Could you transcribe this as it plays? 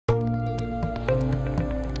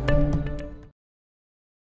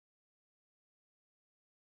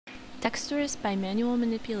Dexterous bimanual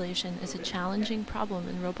manipulation is a challenging problem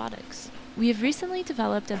in robotics. We have recently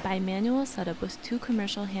developed a bimanual setup with 2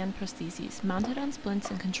 commercial hand prostheses mounted on splints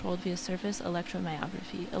and controlled via surface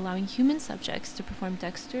electromyography, allowing human subjects to perform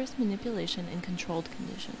dexterous manipulation in controlled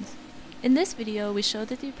conditions. In this video, we show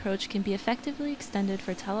that the approach can be effectively extended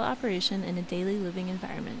for teleoperation in a daily living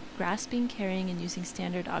environment, grasping, carrying, and using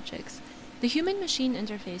standard objects. The human-machine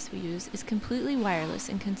interface we use is completely wireless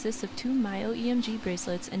and consists of 2 myo-EMG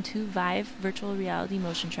bracelets and 2 Vive virtual reality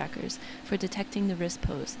motion trackers for detecting the wrist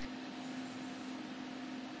pose.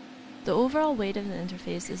 The overall weight of the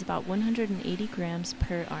interface is about 180 grams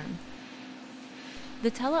per arm. The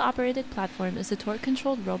teleoperated platform is a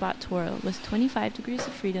torque-controlled robot TORO with 25 degrees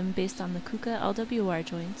of freedom based on the KUKA LWR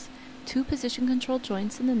joints, 2 position-controlled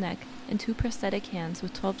joints in the neck, and 2 prosthetic hands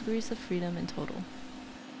with 12 degrees of freedom in total.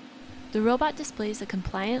 The robot displays a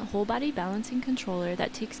compliant whole-body balancing controller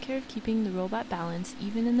that takes care of keeping the robot balanced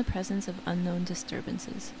even in the presence of unknown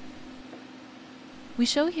disturbances. We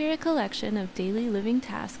show here a collection of daily living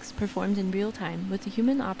tasks performed in real time with the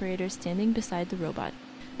human operator standing beside the robot.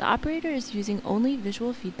 The operator is using only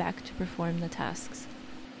visual feedback to perform the tasks.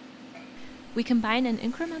 We combine an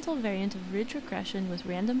incremental variant of ridge regression with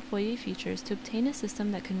random Fourier features to obtain a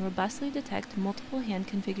system that can robustly detect multiple hand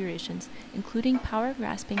configurations, including power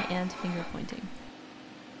grasping and finger pointing.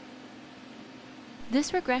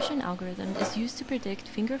 This regression algorithm is used to predict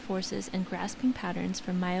finger forces and grasping patterns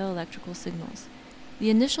from myoelectrical signals. The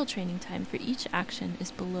initial training time for each action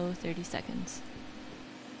is below 30 seconds.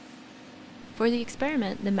 For the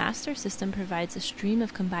experiment, the master system provides a stream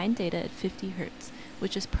of combined data at 50 Hz,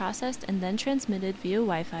 which is processed and then transmitted via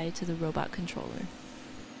Wi-Fi to the robot controller.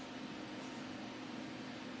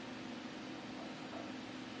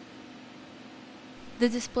 The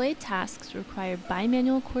displayed tasks require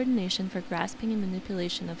bimanual coordination for grasping and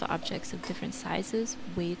manipulation of objects of different sizes,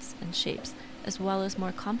 weights, and shapes, as well as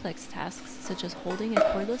more complex tasks such as holding a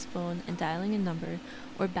cordless phone and dialing a number,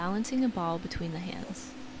 or balancing a ball between the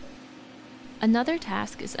hands. Another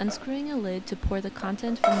task is unscrewing a lid to pour the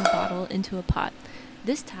content from the bottle into a pot.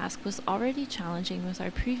 This task was already challenging with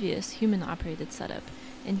our previous human-operated setup,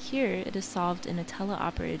 and here it is solved in a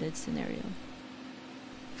teleoperated scenario.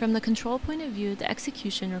 From the control point of view, the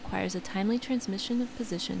execution requires a timely transmission of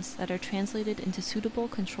positions that are translated into suitable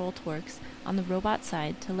control torques on the robot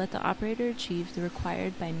side to let the operator achieve the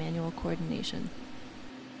required bimanual coordination.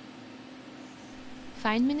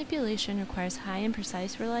 Fine manipulation requires high and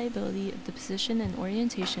precise reliability of the position and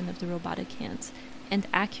orientation of the robotic hands, and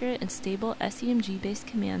accurate and stable SEMG-based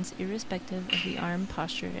commands irrespective of the arm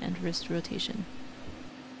posture and wrist rotation.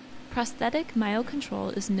 Prosthetic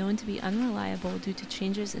myocontrol is known to be unreliable due to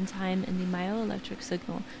changes in time in the myoelectric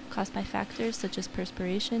signal caused by factors such as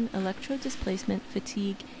perspiration, electrode displacement,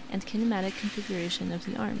 fatigue, and kinematic configuration of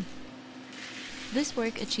the arm. This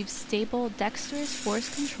work achieves stable, dexterous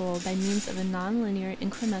force control by means of a nonlinear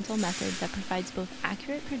incremental method that provides both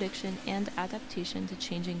accurate prediction and adaptation to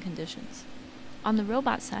changing conditions. On the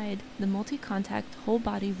robot side, the multi-contact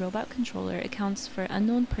whole-body robot controller accounts for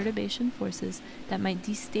unknown perturbation forces that might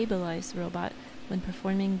destabilize the robot when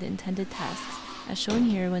performing the intended tasks, as shown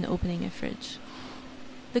here when opening a fridge.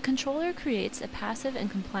 The controller creates a passive and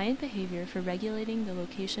compliant behavior for regulating the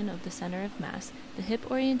location of the center of mass, the hip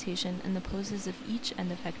orientation, and the poses of each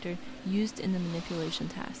end effector used in the manipulation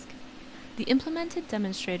task. The implemented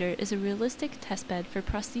demonstrator is a realistic testbed for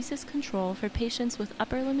prosthesis control for patients with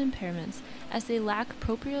upper limb impairments, as they lack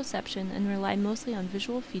proprioception and rely mostly on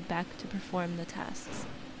visual feedback to perform the tasks.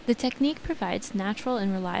 The technique provides natural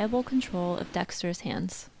and reliable control of dexterous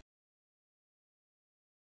hands.